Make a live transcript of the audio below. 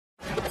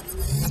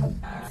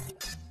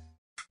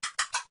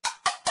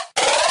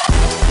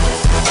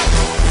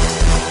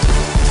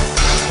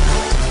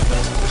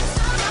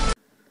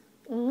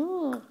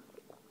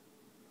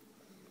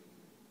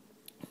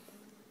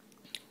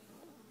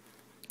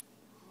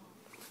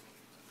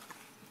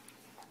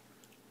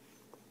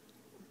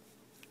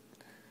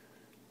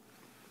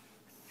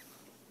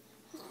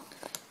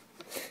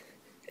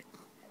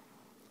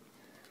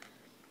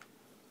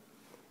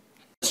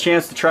last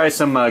chance to try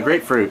some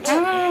grapefruit.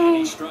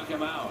 He struck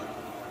him out.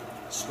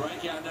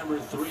 Strikeout number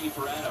 3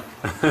 for Adam.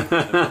 The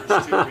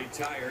first 2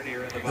 retired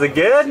here in the Is it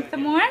good?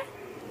 Some more?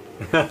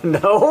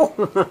 No.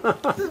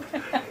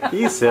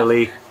 You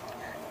silly.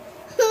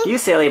 You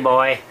silly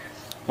boy.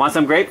 Want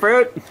some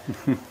grapefruit?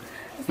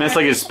 That's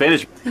like a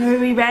spinach. Are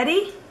we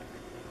ready?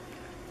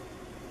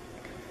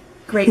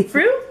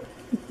 Grapefruit?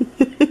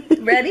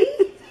 Ready?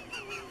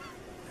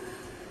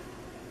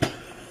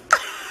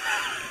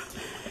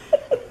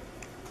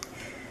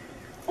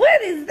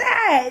 What is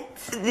that?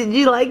 Did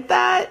you like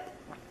that?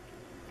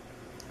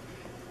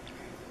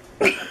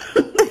 I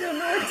don't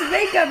know what to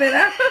make of it,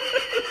 huh?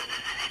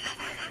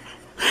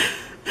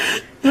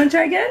 You want to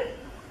try again?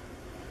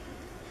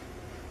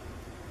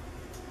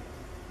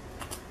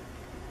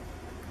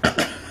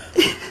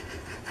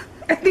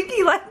 I think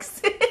he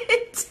likes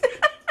it.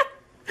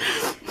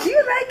 Do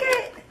you like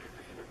it?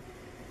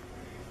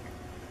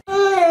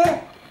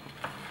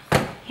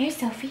 Here,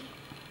 Sophie.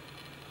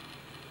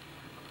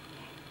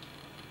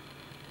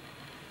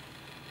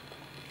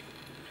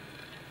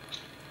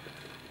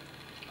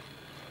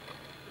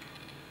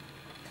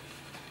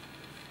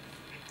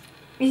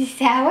 Is it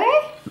sour?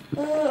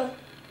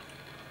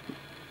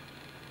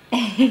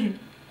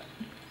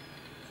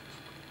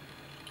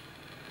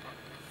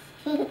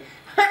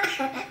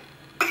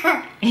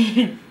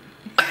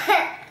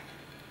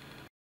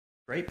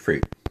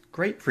 Grapefruit.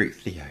 Grapefruit,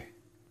 Theo.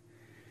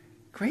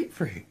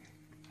 Grapefruit.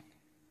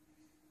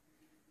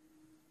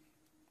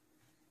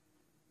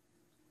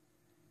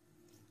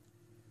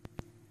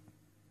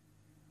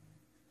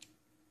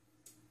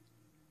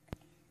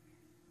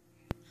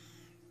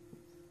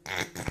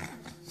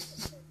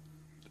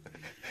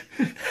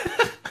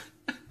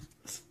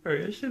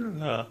 Sorry, I shouldn't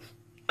laugh.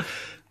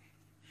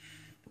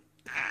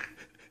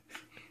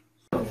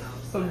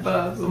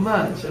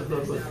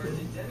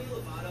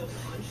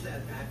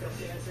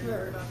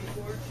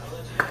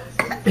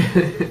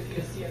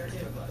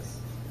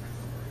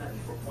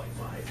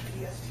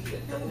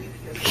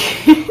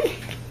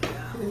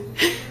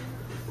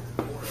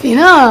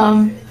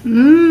 Phenom.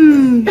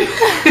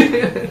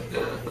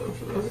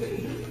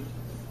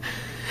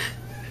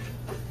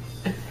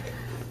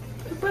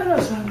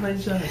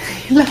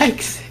 He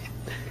likes it.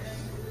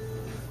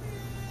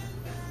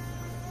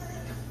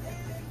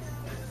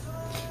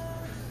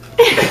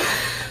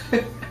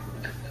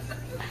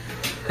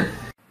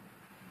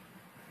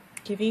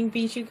 Giving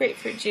Bijou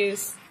grapefruit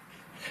juice.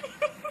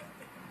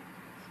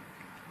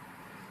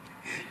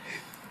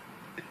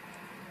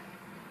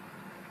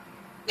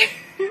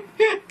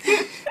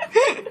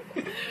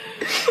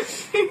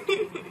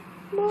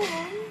 Mom,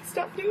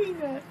 stop doing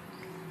that.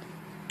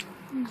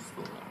 I'm just a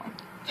little.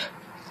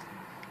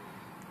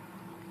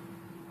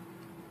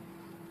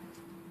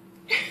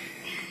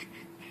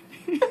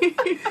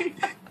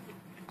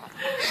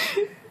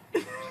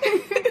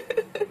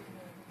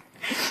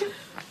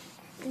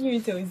 You're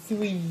so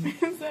sweet.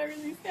 Is that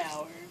really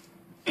sour?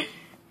 You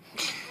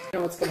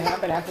know what's going to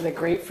happen after the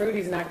grapefruit?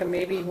 He's not going to,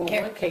 maybe he won't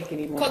want cake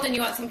anymore. Colton, you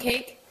want some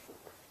cake?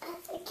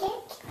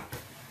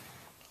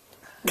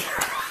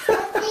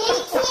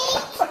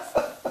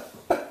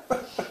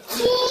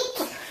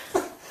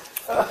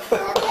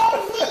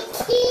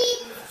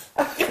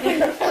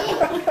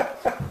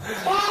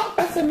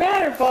 What's the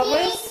matter,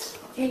 Bubbles?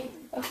 Hey,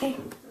 okay.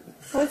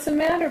 What's the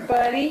matter,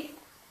 buddy?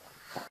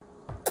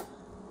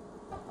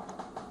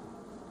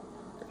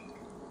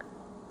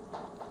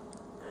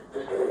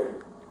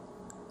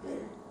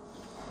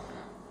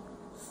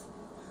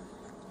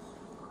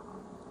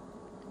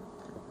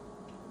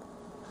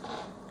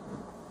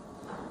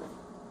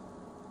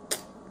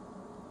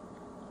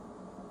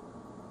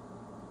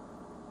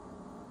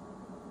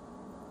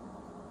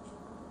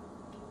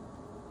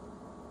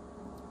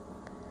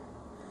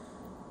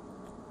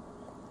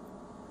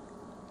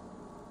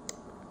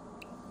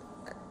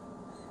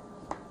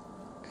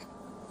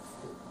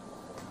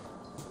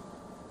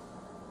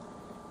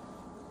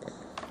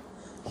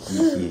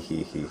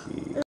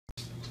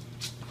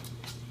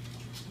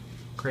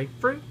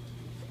 Grapefruit?